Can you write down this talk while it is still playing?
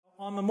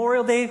On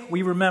Memorial Day,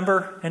 we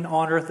remember and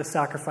honor the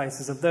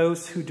sacrifices of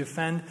those who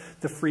defend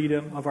the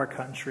freedom of our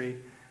country.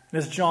 And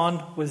as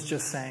John was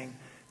just saying,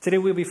 today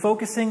we'll be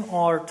focusing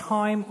our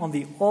time on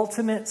the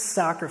ultimate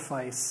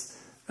sacrifice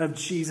of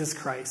Jesus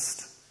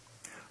Christ.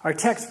 Our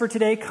text for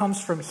today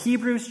comes from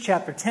Hebrews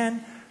chapter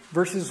 10,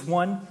 verses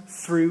 1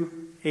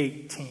 through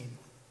 18.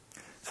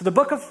 So the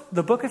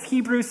book of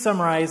Hebrews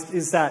summarized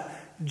is that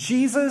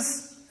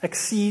Jesus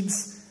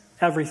exceeds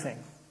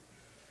everything.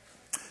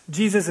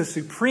 Jesus is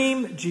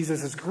supreme,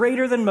 Jesus is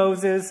greater than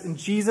Moses, and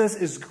Jesus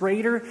is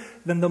greater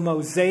than the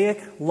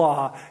Mosaic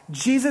law.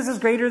 Jesus is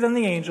greater than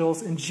the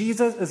angels, and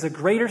Jesus is a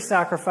greater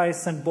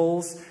sacrifice than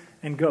bulls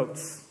and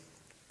goats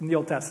in the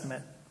Old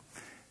Testament.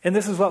 And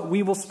this is what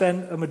we will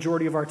spend a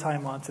majority of our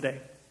time on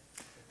today.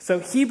 So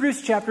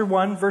Hebrews chapter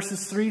 1,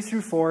 verses 3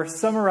 through 4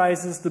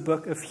 summarizes the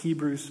book of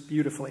Hebrews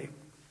beautifully.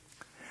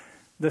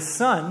 The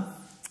Son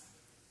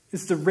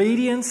is the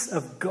radiance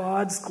of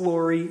God's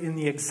glory in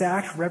the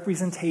exact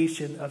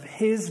representation of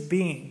his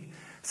being,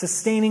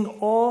 sustaining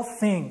all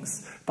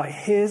things by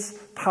his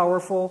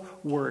powerful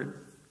word.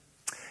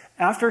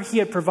 After he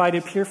had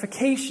provided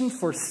purification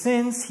for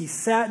sins, he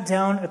sat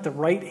down at the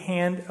right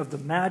hand of the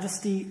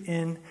Majesty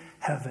in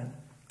heaven.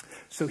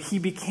 So he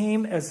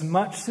became as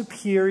much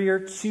superior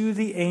to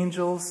the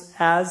angels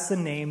as the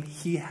name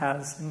he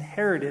has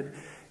inherited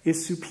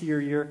is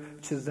superior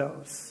to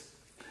those.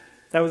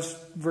 That was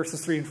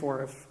verses 3 and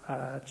 4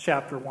 of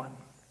chapter 1.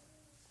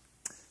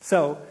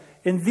 So,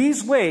 in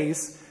these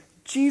ways,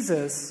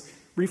 Jesus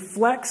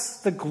reflects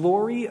the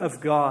glory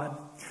of God,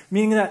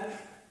 meaning that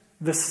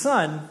the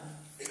Son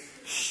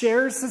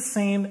shares the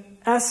same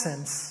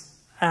essence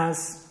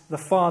as the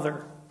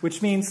Father,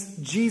 which means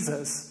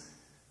Jesus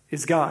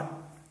is God,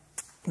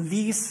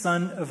 the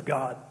Son of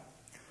God.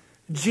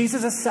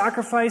 Jesus'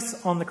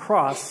 sacrifice on the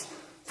cross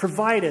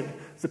provided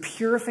the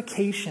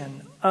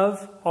purification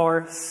of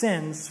our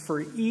sins for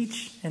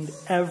each and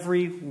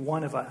every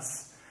one of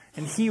us.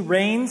 And he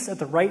reigns at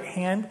the right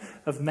hand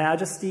of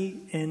Majesty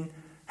in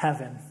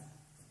heaven.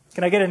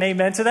 Can I get an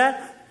amen to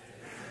that?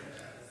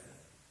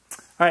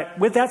 All right,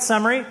 with that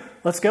summary,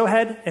 let's go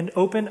ahead and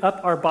open up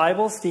our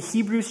Bibles to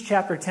Hebrews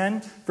chapter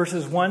 10,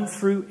 verses 1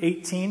 through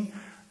 18.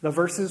 The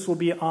verses will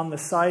be on the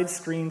side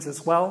screens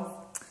as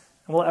well.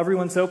 And while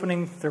everyone's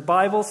opening their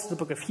Bibles to the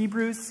book of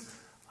Hebrews,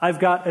 I've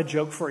got a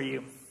joke for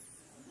you.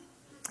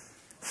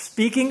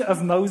 Speaking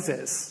of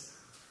Moses,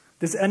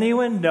 does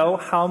anyone know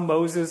how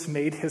Moses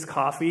made his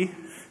coffee?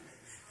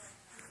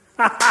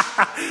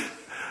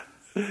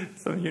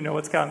 Some of you know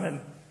what's coming.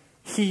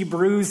 He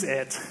brews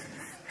it.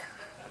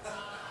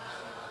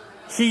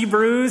 He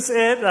brews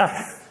it.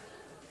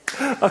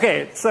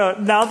 Okay, so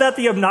now that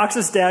the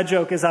obnoxious dad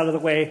joke is out of the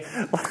way,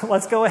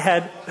 let's go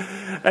ahead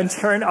and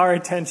turn our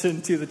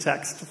attention to the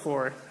text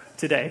for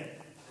today.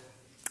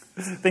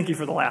 Thank you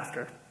for the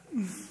laughter.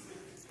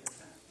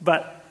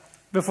 But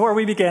before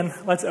we begin,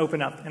 let's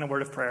open up in a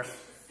word of prayer.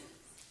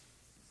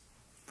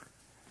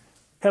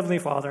 Heavenly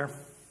Father,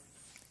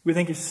 we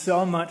thank you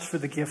so much for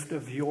the gift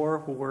of your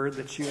word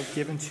that you have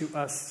given to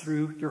us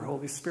through your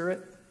Holy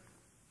Spirit.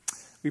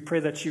 We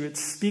pray that you would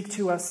speak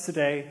to us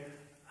today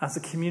as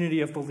a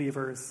community of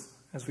believers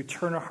as we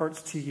turn our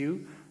hearts to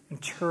you and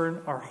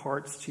turn our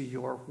hearts to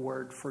your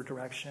word for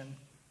direction.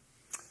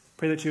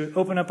 Pray that you would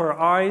open up our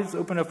eyes,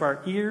 open up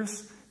our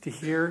ears to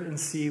hear and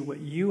see what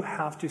you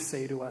have to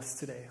say to us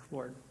today,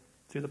 Lord,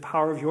 through the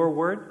power of your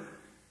word.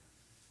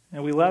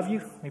 And we love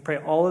you. We pray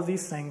all of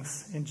these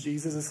things in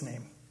Jesus'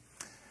 name.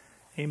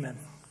 Amen.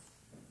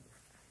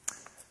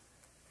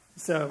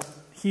 So,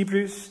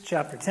 Hebrews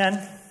chapter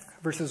 10,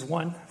 verses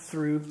 1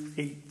 through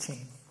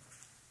 18.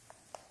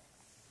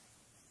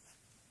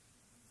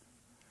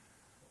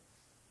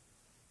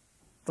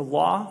 The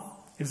law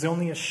is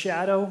only a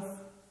shadow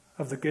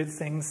of the good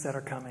things that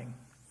are coming,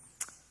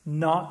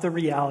 not the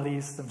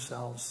realities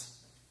themselves.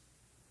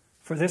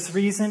 For this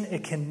reason,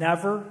 it can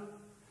never,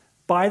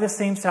 by the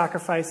same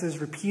sacrifices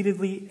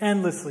repeatedly,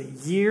 endlessly,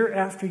 year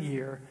after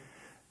year,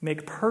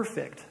 make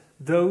perfect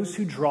those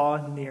who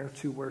draw near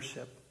to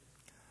worship.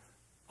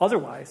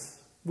 Otherwise,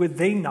 would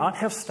they not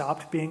have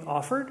stopped being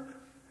offered?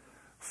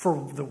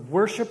 For the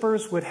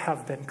worshipers would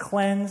have been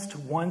cleansed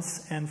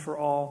once and for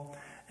all,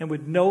 and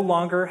would no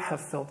longer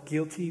have felt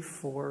guilty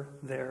for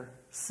their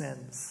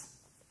sins.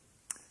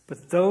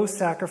 But those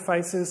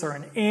sacrifices are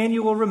an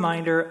annual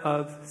reminder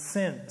of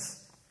sins.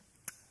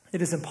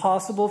 It is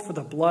impossible for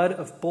the blood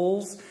of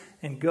bulls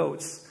and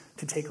goats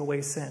to take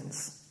away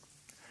sins.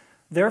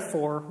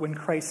 Therefore, when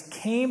Christ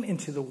came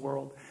into the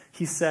world,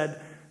 he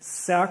said,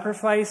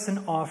 "Sacrifice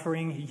and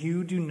offering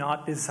you do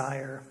not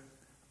desire,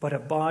 but a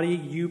body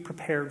you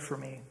prepared for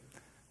me.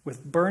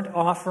 With burnt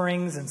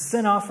offerings and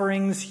sin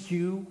offerings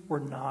you were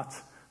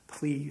not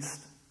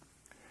pleased."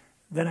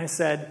 Then I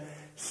said,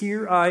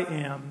 "Here I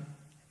am.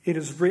 It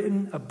is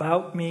written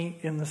about me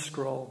in the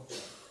scroll.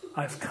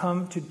 I've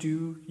come to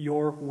do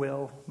your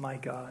will, my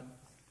God."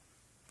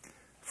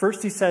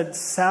 First he said,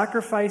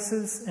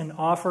 "Sacrifices and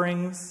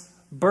offerings,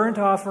 burnt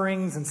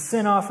offerings and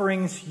sin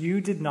offerings you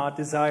did not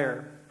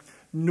desire,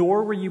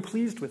 nor were you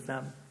pleased with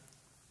them.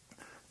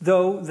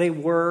 though they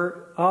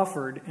were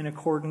offered in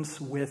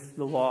accordance with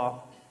the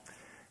law.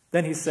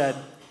 Then he said,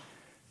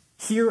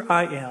 "Here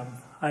I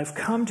am. I have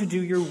come to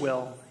do your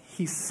will."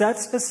 He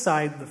sets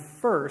aside the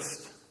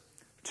first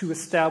to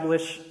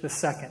establish the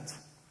second.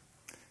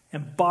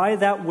 And by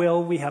that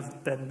will we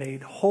have been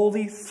made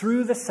holy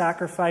through the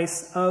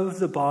sacrifice of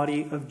the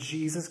body of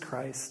Jesus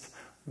Christ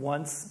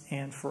once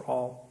and for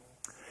all.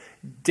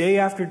 Day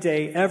after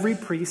day, every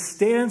priest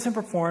stands and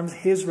performs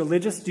his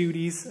religious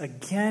duties.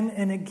 Again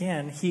and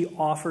again, he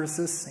offers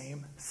the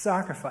same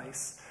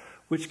sacrifice,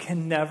 which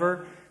can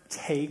never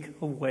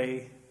take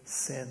away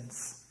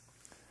sins.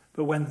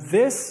 But when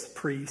this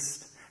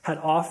priest had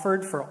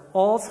offered for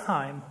all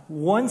time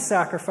one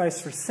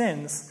sacrifice for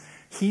sins,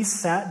 he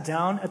sat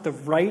down at the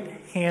right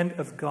hand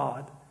of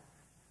God.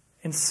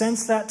 And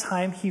since that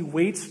time, he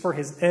waits for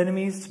his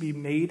enemies to be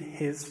made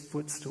his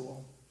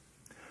footstool.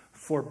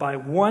 For by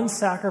one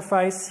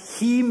sacrifice,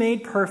 he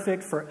made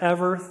perfect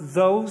forever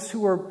those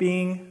who are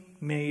being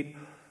made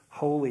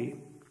holy.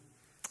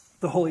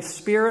 The Holy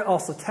Spirit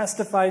also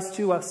testifies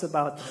to us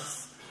about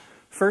this.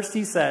 First,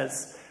 he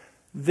says,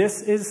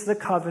 "This is the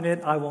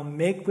covenant I will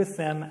make with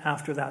them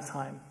after that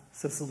time,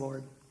 says the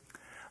Lord.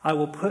 I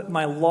will put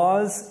my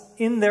laws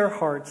in their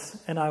hearts,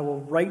 and I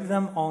will write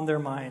them on their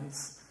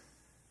minds."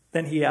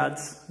 Then he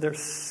adds, "Their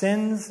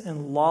sins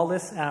and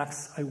lawless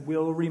acts I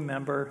will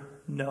remember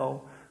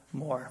no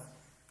more.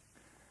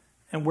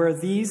 And where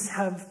these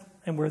have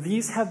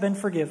been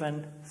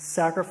forgiven,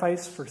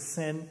 sacrifice for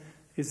sin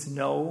is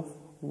no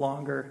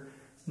longer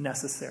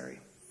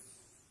necessary."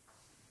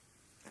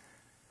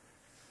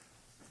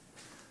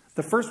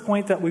 The first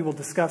point that we will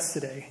discuss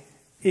today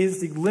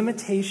is the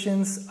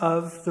limitations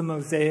of the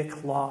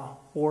Mosaic Law,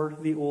 or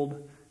the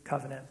Old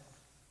Covenant.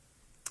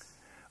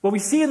 What we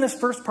see in this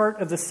first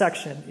part of this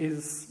section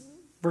is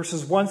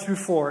verses 1 through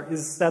 4,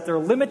 is that there are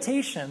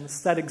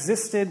limitations that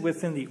existed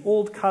within the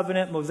Old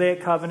Covenant,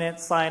 Mosaic Covenant,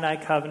 Sinai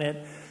Covenant,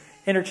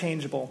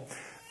 interchangeable,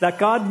 that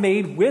God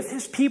made with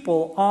his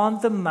people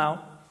on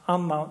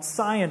Mount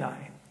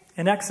Sinai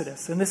in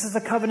Exodus. And this is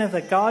the covenant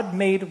that God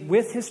made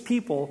with his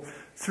people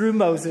through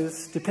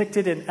Moses,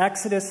 depicted in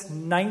Exodus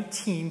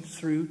 19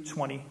 through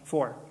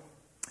 24.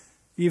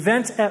 The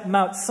event at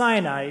Mount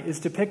Sinai is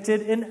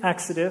depicted in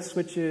Exodus,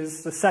 which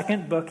is the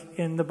second book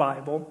in the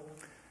Bible.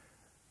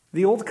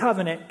 The Old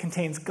Covenant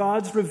contains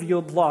God's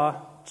revealed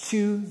law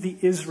to the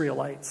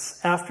Israelites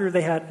after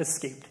they had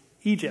escaped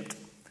Egypt.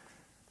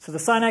 So the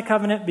Sinai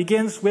Covenant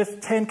begins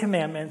with 10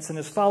 commandments and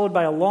is followed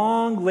by a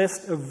long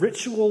list of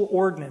ritual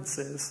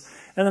ordinances.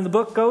 And then the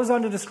book goes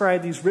on to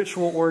describe these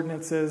ritual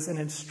ordinances and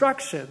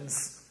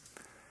instructions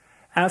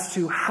as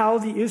to how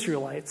the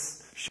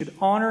Israelites should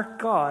honor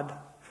God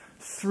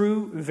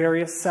through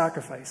various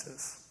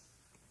sacrifices.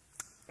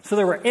 So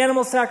there were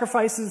animal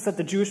sacrifices that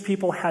the Jewish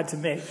people had to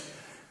make.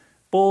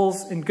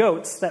 Bulls and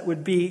goats that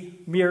would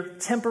be mere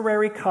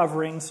temporary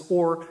coverings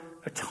or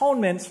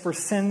atonements for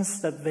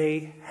sins that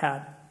they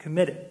had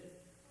committed.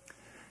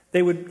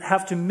 They would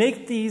have to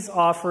make these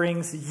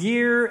offerings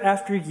year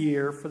after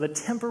year for the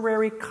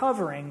temporary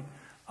covering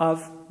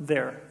of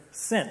their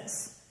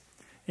sins.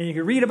 And you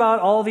can read about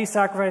all of these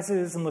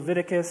sacrifices in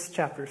Leviticus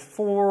chapters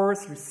 4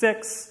 through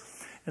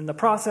 6 and the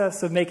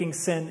process of making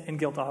sin and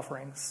guilt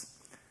offerings.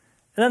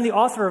 And then the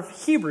author of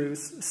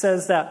Hebrews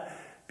says that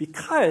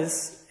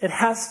because it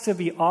has to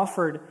be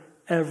offered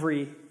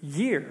every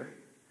year,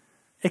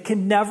 it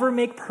can never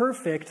make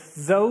perfect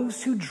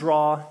those who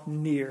draw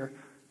near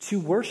to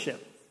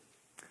worship.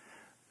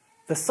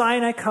 The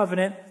Sinai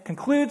Covenant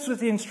concludes with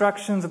the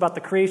instructions about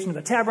the creation of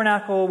the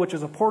tabernacle, which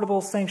is a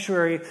portable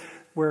sanctuary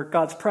where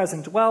God's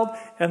presence dwelled,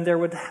 and they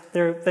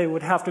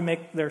would have to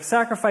make their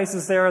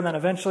sacrifices there, and then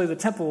eventually the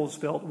temple was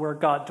built where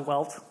God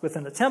dwelt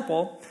within the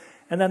temple,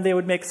 and then they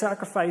would make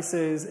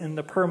sacrifices in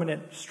the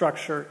permanent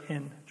structure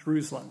in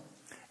Jerusalem.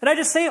 And I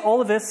just say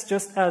all of this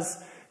just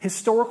as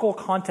historical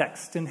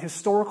context and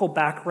historical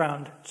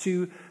background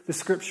to the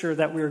scripture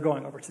that we are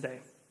going over today.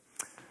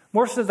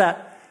 More so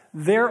that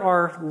there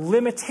are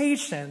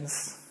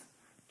limitations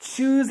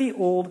to the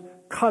Old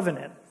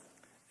Covenant,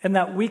 and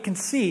that we can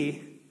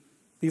see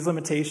these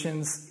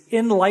limitations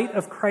in light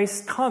of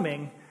Christ's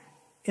coming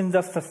in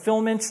the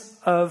fulfillment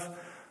of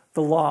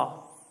the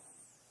law.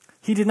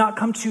 He did not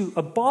come to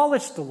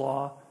abolish the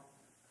law,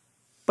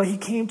 but he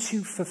came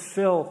to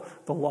fulfill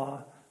the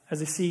law, as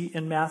we see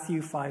in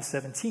Matthew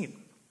 5:17.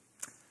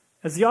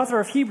 As the author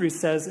of Hebrews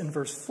says in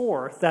verse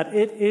 4, that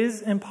it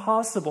is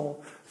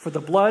impossible for the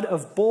blood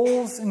of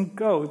bulls and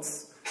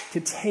goats to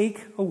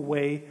take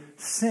away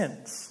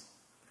sins.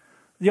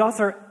 The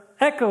author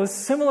echoes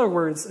similar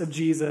words of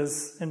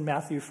Jesus in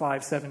Matthew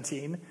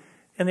 5:17,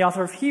 and the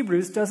author of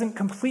Hebrews doesn't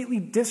completely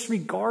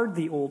disregard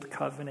the Old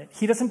Covenant.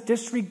 He doesn't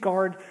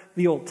disregard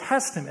the Old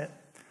Testament,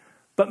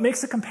 but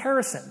makes a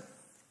comparison.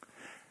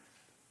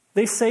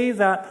 They say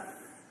that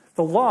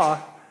the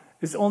law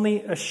is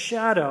only a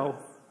shadow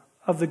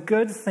of the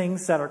good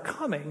things that are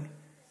coming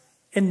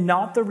and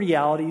not the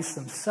realities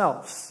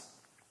themselves.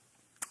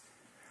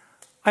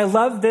 I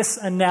love this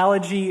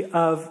analogy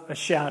of a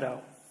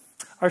shadow.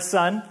 Our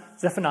son,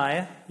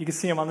 Zephaniah, you can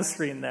see him on the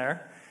screen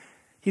there,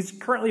 He's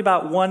currently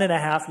about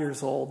 1.5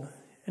 years old,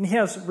 and he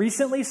has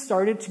recently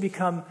started to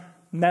become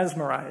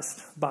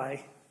mesmerized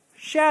by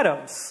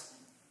shadows.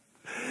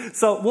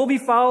 So he'll be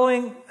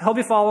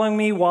following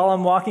me while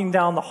I'm walking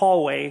down the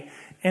hallway,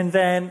 and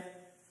then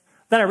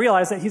I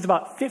realize that he's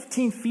about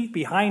 15 feet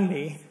behind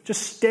me,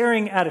 just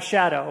staring at a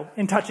shadow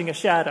and touching a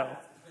shadow.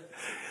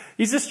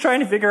 He's just trying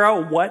to figure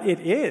out what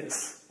it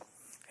is.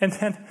 And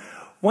then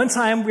one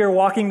time we were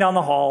walking down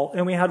the hall,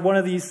 and we had one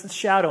of these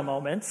shadow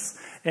moments,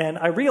 and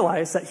I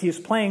realized that he was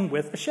playing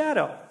with a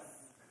shadow.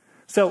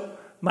 So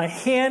my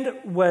hand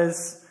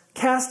was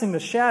casting the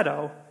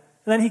shadow,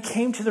 and then he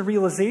came to the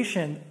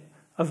realization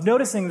of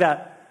noticing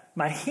that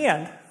my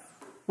hand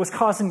was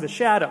causing the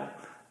shadow.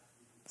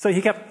 So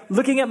he kept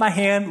looking at my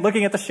hand,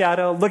 looking at the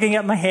shadow, looking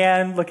at my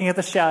hand, looking at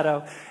the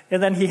shadow,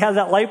 and then he had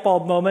that light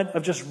bulb moment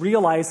of just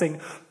realizing,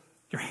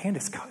 your hand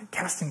is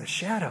casting the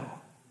shadow.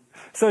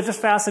 So it's just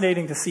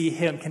fascinating to see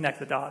him connect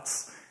the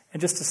dots, and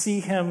just to see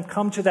him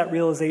come to that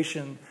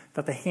realization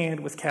that the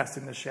hand was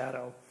casting the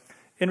shadow.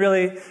 And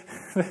really,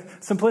 the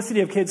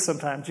simplicity of kids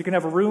sometimes. You can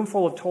have a room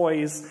full of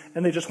toys,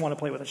 and they just want to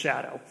play with a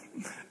shadow.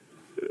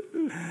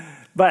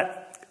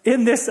 But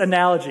in this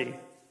analogy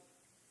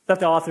that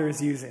the author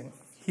is using,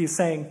 he's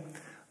saying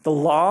the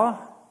law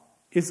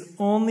is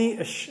only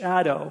a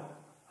shadow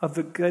of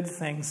the good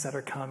things that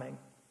are coming.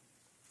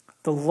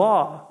 The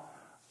law,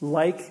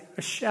 like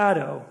a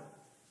shadow,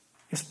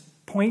 is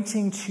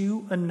pointing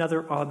to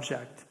another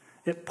object.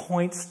 It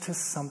points to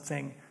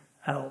something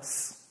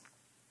else.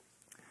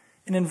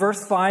 And in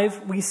verse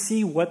 5, we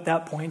see what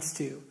that points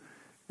to.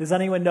 Does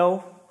anyone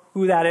know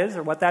who that is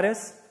or what that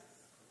is?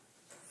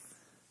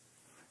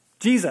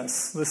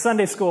 Jesus, the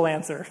Sunday school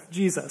answer,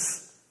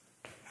 Jesus.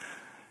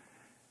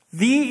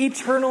 The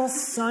eternal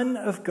Son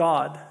of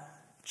God,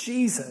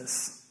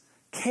 Jesus,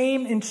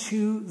 came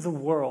into the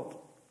world.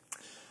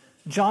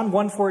 John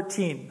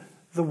 1:14,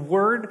 the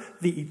Word,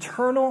 the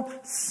eternal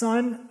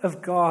Son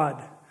of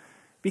God,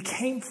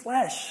 became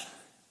flesh.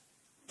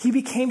 He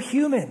became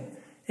human,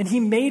 and he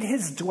made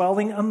his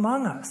dwelling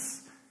among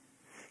us.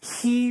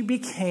 He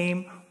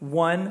became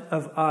one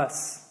of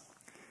us.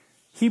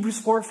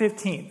 Hebrews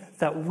 4:15,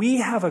 that we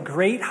have a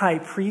great high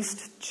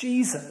priest,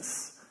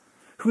 Jesus,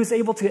 who is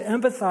able to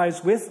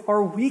empathize with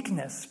our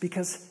weakness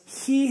because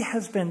he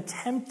has been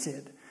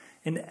tempted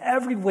in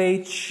every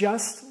way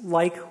just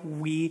like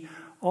we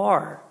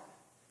are,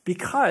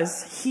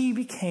 because he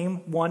became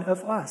one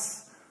of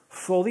us,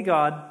 fully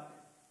God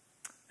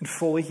and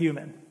fully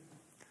human.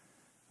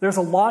 There's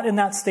a lot in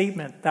that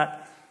statement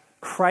that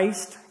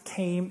Christ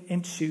came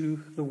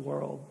into the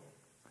world.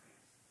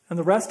 And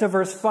the rest of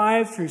verse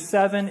 5 through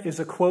 7 is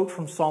a quote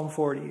from Psalm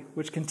 40,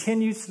 which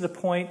continues to the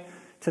point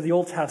to the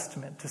Old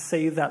Testament to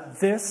say that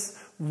this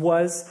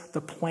was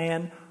the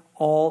plan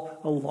all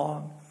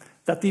along.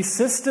 That these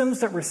systems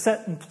that were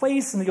set in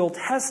place in the Old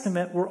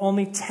Testament were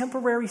only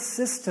temporary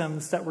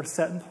systems that were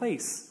set in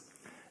place.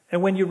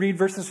 And when you read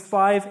verses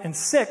 5 and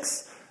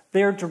 6,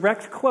 they are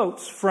direct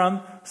quotes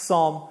from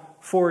Psalm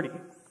 40.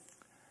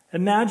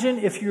 Imagine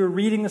if you were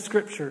reading the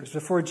scriptures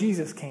before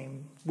Jesus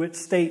came, which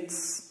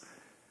states,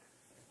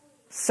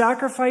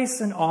 "Sacrifice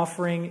and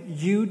offering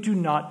you do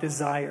not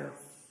desire,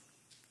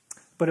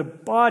 but a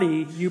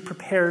body you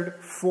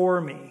prepared for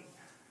me.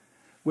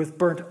 With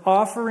burnt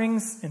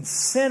offerings and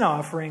sin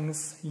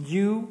offerings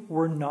you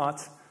were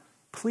not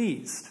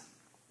pleased."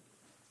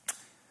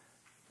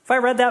 If I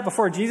read that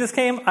before Jesus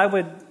came, I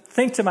would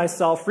think to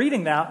myself,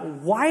 reading that,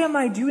 why am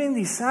I doing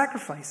these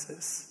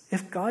sacrifices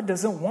if God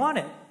doesn't want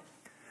it?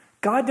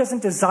 God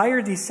doesn't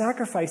desire these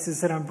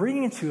sacrifices that I'm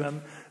bringing to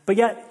him, but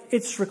yet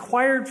it's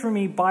required for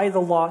me by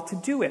the law to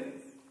do it.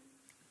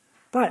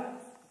 But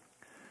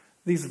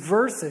these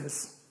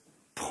verses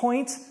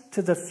point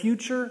to the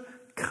future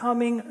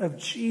coming of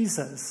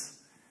Jesus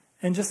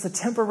and just the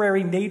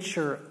temporary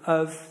nature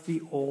of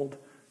the old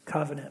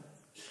covenant.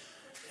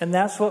 And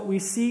that's what we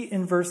see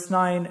in verse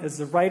 9, as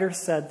the writer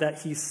said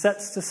that he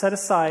sets to set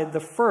aside the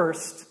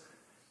first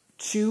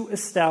to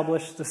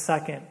establish the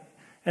second.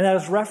 And that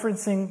is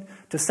referencing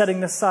to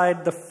setting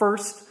aside the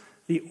first,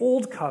 the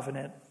old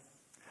covenant,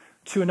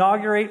 to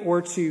inaugurate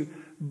or to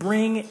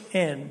bring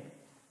in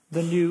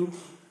the new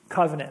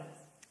covenant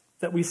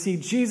that we see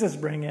Jesus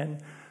bring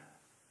in,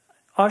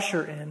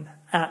 usher in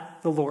at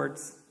the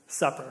Lord's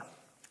Supper,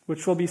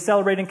 which we'll be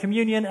celebrating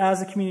communion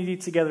as a community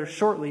together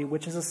shortly,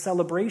 which is a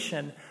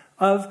celebration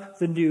of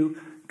the new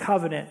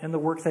covenant and the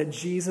work that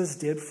Jesus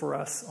did for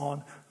us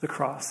on the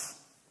cross.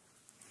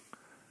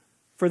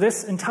 For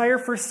this entire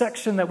first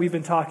section that we've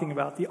been talking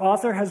about, the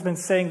author has been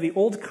saying the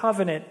old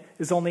covenant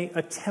is only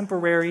a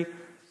temporary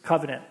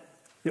covenant.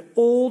 The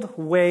old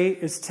way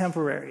is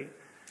temporary.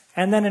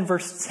 And then in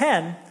verse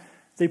 10,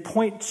 they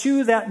point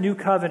to that new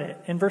covenant.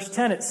 In verse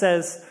 10, it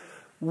says,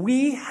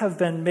 "We have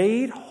been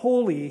made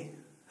holy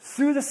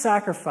through the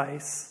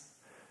sacrifice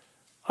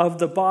of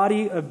the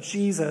body of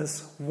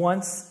Jesus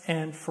once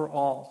and for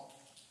all."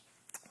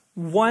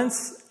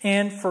 Once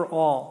and for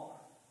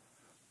all.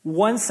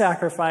 One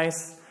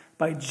sacrifice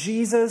by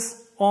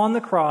Jesus on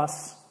the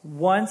cross,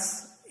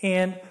 once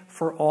and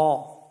for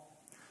all.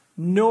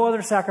 No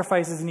other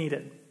sacrifice is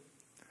needed.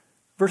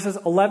 Verses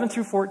 11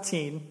 through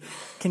 14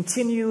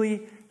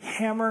 continually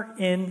hammer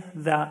in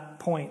that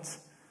point,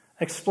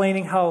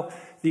 explaining how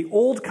the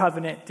old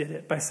covenant did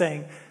it by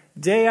saying,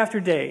 day after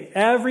day,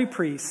 every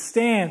priest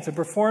stands and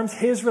performs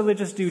his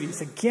religious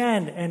duties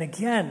again and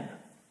again.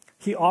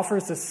 He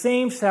offers the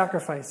same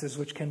sacrifices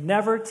which can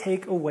never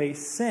take away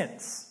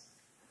sins.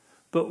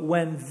 But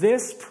when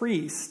this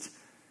priest,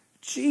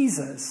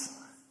 Jesus,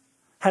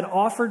 had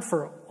offered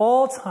for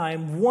all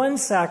time one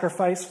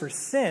sacrifice for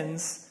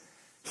sins,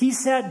 he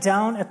sat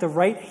down at the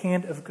right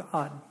hand of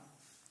God.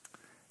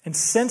 And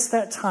since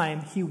that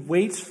time, he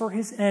waits for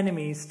his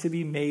enemies to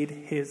be made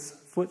his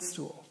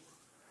footstool.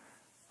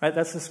 Right?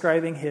 That's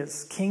describing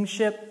his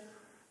kingship,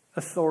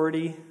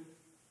 authority,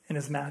 and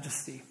his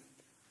majesty.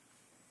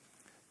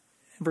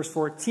 In verse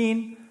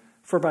 14,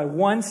 for by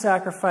one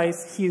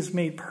sacrifice he has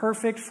made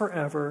perfect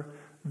forever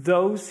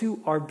those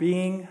who are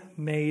being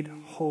made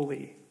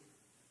holy.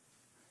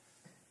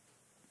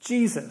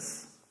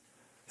 Jesus,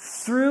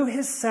 through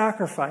his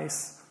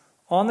sacrifice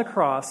on the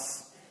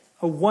cross,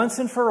 a once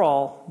and for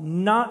all,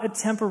 not a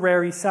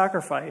temporary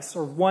sacrifice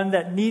or one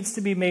that needs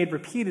to be made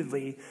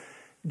repeatedly,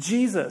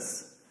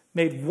 Jesus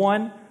made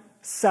one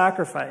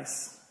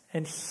sacrifice,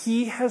 and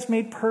he has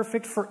made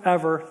perfect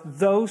forever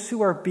those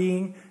who are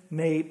being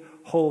made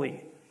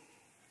holy.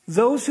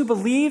 Those who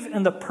believe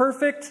in the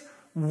perfect,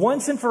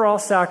 once and for all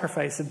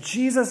sacrifice of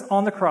Jesus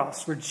on the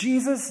cross, where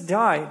Jesus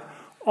died,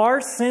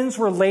 our sins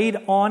were laid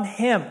on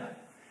him.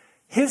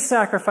 His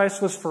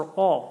sacrifice was for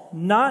all,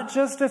 not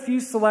just a few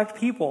select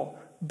people,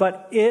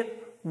 but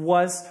it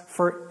was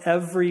for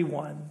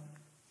everyone.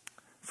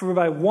 For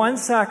by one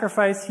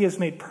sacrifice he has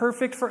made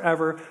perfect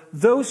forever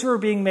those who are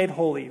being made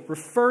holy,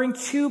 referring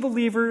to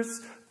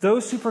believers,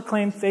 those who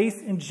proclaim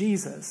faith in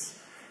Jesus.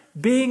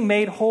 Being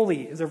made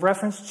holy is a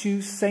reference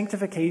to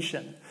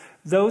sanctification,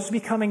 those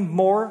becoming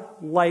more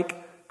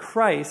like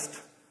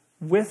Christ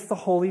with the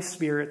Holy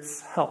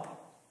Spirit's help.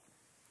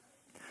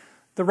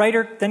 The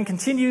writer then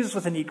continues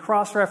with a neat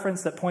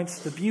cross-reference that points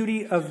to the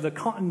beauty of the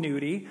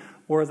continuity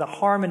or the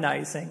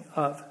harmonizing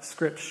of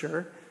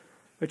Scripture,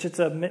 which it's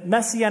a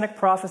messianic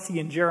prophecy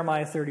in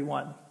Jeremiah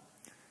 31,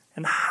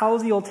 and how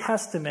the Old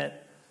Testament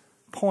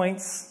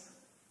points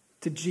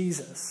to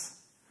Jesus.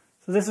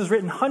 So this was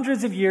written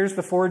hundreds of years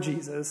before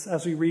Jesus,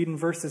 as we read in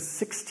verses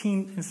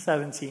 16 and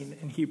 17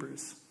 in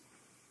Hebrews.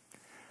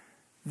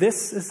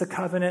 This is the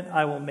covenant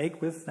I will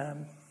make with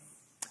them.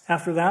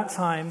 After that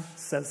time,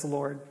 says the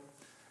Lord,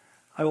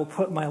 I will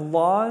put my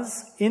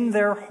laws in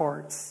their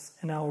hearts,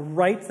 and I will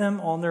write them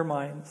on their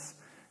minds.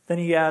 Then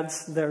he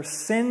adds, their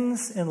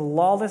sins and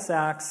lawless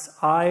acts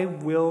I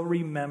will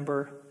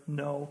remember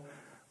no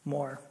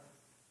more.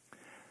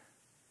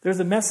 There's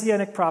a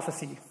messianic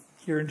prophecy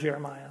here in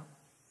Jeremiah,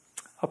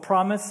 a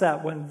promise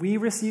that when we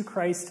receive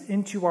Christ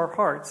into our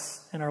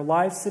hearts and our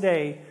lives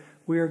today,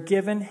 we are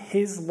given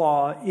his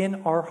law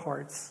in our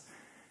hearts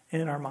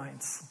and in our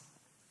minds.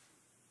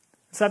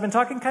 So I've been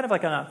talking kind of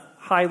like on a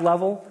high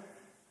level,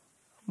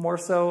 more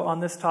so on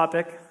this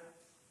topic,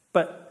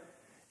 but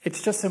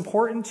it's just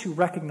important to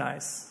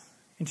recognize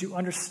and to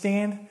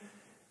understand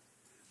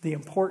the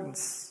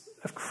importance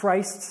of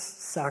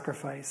Christ's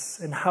sacrifice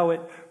and how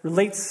it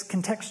relates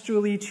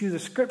contextually to the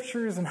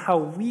Scriptures and how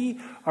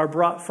we are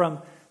brought from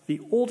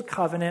the Old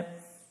Covenant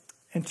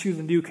into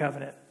the New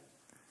Covenant.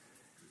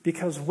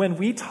 Because when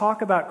we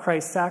talk about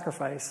Christ's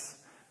sacrifice,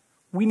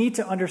 we need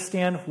to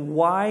understand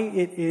why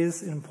it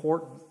is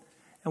important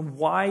and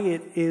why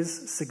it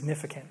is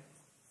significant.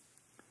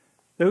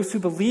 Those who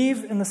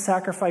believe in the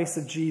sacrifice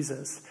of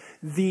Jesus,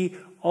 the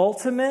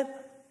ultimate,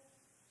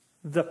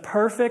 the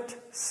perfect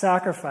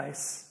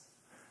sacrifice,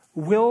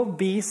 will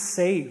be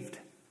saved.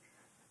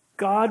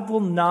 God will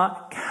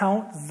not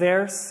count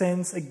their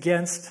sins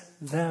against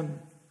them.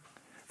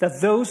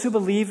 That those who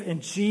believe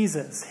in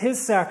Jesus, his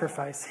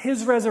sacrifice,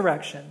 his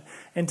resurrection,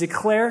 and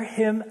declare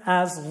him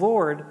as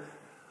Lord,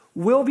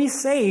 will be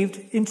saved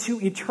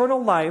into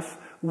eternal life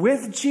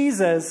with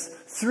Jesus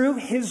through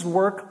his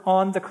work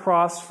on the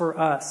cross for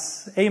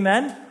us.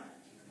 Amen?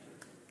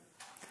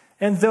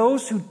 And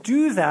those who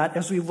do that,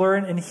 as we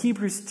learn in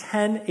Hebrews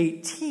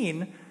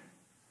 10:18,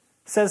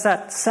 says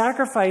that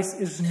sacrifice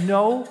is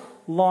no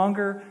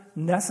longer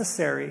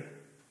necessary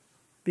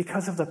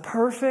because of the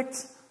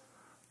perfect,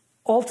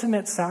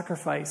 ultimate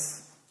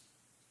sacrifice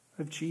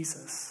of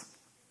Jesus.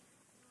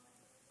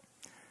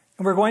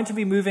 And we're going to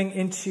be moving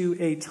into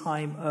a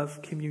time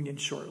of communion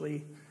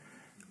shortly,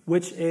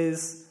 which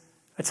is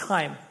a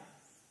time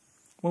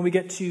when we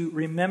get to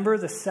remember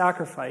the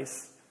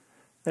sacrifice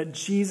that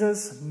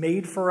Jesus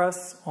made for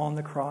us on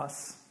the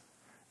cross,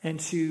 and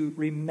to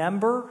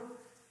remember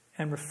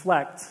and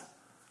reflect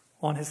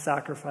on his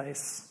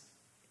sacrifice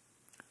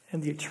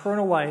and the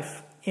eternal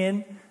life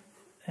in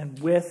and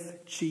with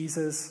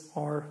Jesus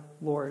our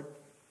Lord,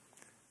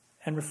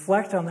 and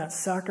reflect on that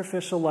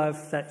sacrificial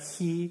love that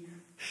he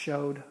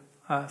showed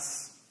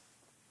us.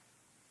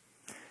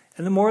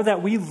 And the more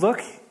that we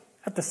look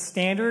at the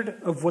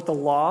standard of what the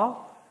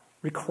law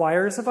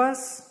requires of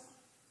us,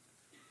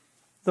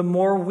 the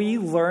more we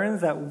learn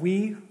that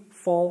we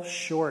fall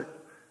short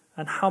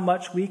and how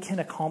much we can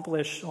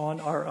accomplish on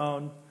our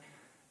own.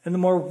 And the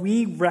more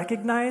we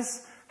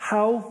recognize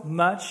how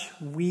much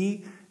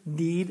we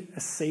need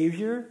a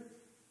Savior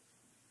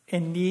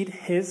and need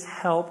His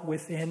help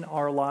within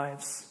our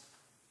lives.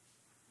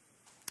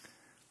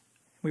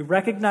 We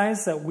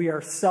recognize that we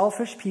are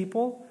selfish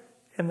people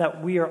and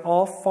that we are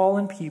all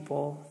fallen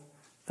people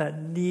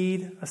that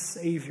need a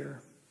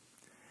Savior.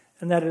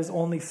 And that it is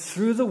only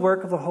through the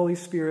work of the Holy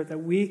Spirit that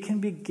we can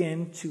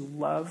begin to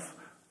love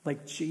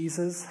like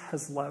Jesus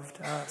has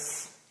loved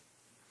us.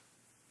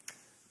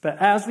 But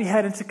as we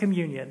head into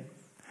communion,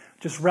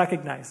 just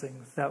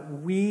recognizing that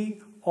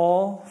we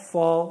all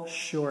fall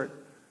short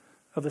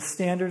of the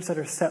standards that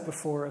are set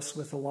before us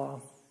with the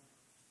law,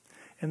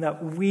 and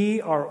that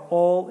we are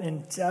all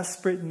in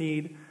desperate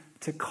need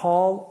to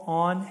call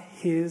on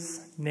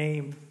His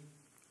name.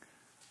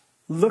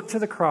 Look to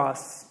the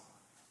cross,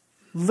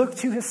 look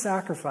to His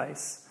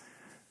sacrifice,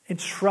 and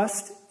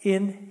trust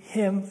in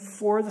Him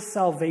for the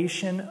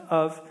salvation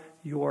of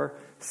your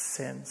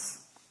sins.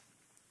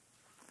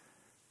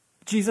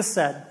 Jesus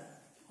said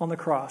on the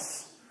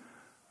cross,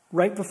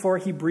 right before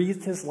He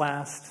breathed His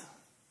last,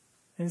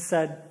 and He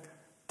said,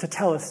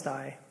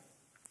 "Tetelestai,"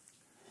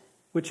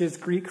 which is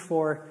Greek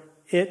for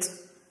 "it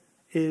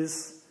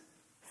is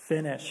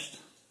finished,"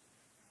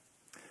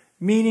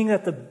 meaning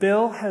that the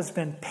bill has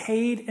been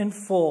paid in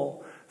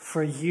full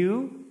for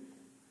you,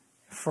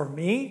 for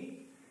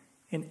me,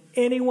 and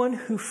anyone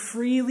who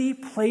freely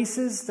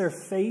places their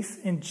faith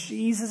in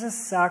Jesus'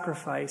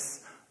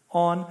 sacrifice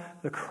on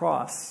the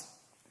cross.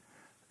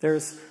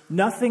 There's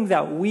nothing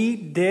that we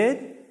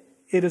did.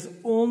 It is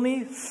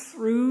only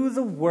through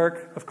the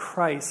work of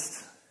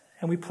Christ,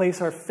 and we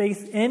place our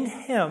faith in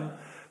Him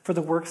for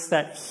the works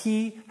that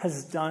He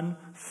has done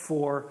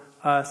for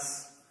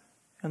us.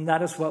 And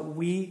that is what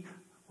we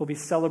will be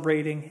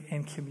celebrating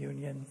in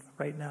communion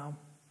right now.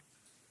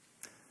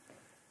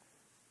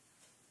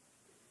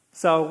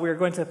 So we're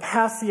going to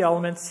pass the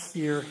elements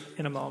here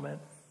in a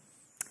moment.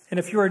 And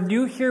if you are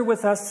new here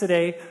with us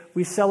today,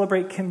 we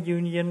celebrate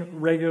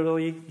communion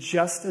regularly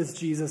just as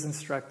Jesus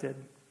instructed.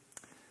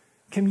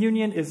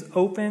 Communion is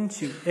open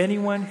to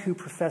anyone who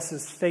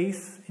professes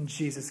faith in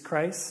Jesus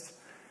Christ.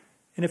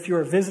 And if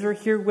you're a visitor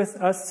here with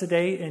us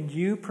today and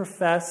you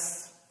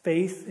profess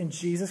faith in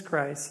Jesus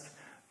Christ,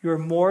 you're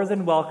more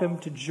than welcome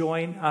to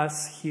join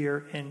us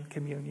here in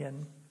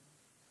communion.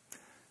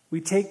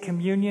 We take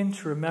communion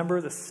to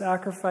remember the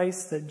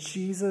sacrifice that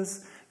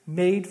Jesus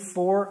made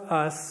for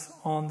us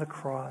on the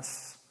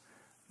cross,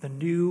 the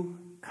new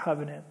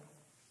covenant.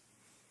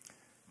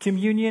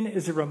 Communion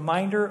is a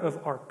reminder of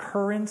our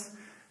current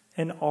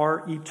and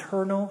our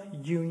eternal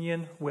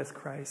union with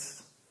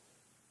Christ.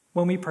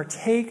 When we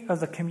partake of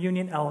the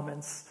communion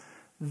elements,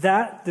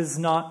 that does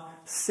not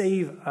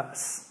save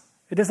us.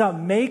 It does not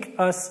make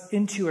us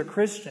into a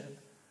Christian,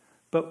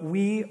 but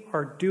we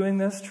are doing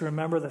this to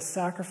remember the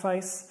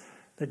sacrifice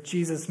that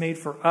Jesus made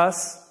for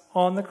us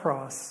on the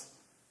cross,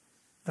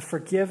 the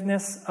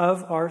forgiveness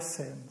of our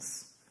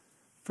sins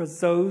for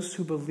those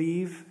who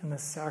believe in the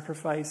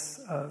sacrifice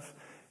of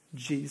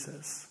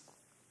Jesus.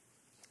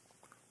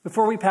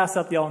 Before we pass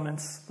out the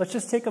elements, let's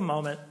just take a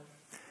moment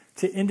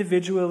to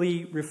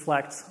individually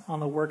reflect on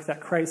the work that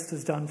Christ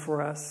has done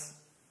for us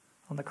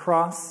on the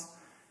cross,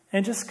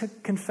 and just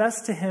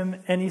confess to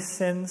Him any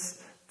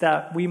sins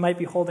that we might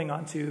be holding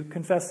on to.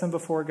 Confess them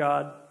before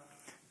God,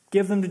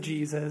 give them to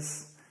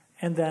Jesus,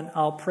 and then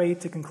I'll pray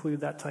to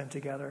conclude that time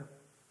together.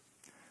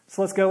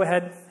 So let's go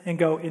ahead and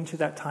go into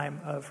that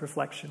time of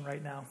reflection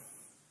right now.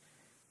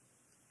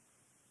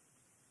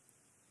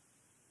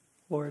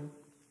 Lord,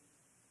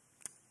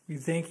 we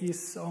thank You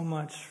so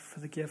much for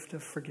the gift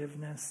of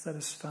forgiveness that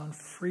is found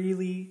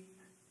freely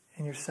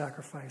in Your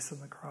sacrifice on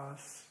the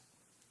cross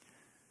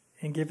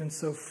and given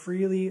so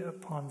freely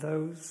upon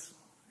those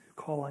who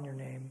call on Your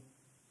name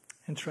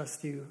and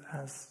trust You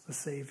as the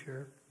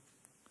Savior.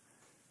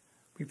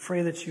 We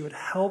pray that You would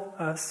help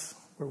us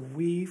where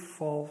we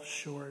fall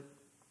short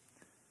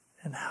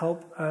and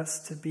help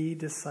us to be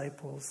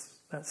disciples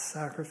that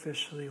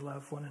sacrificially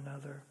love one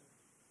another,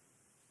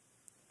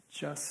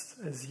 just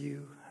as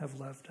You have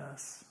loved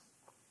us.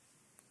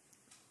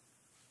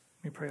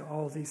 We pray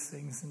all these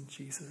things in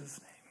Jesus'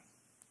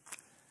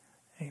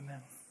 name.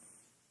 Amen.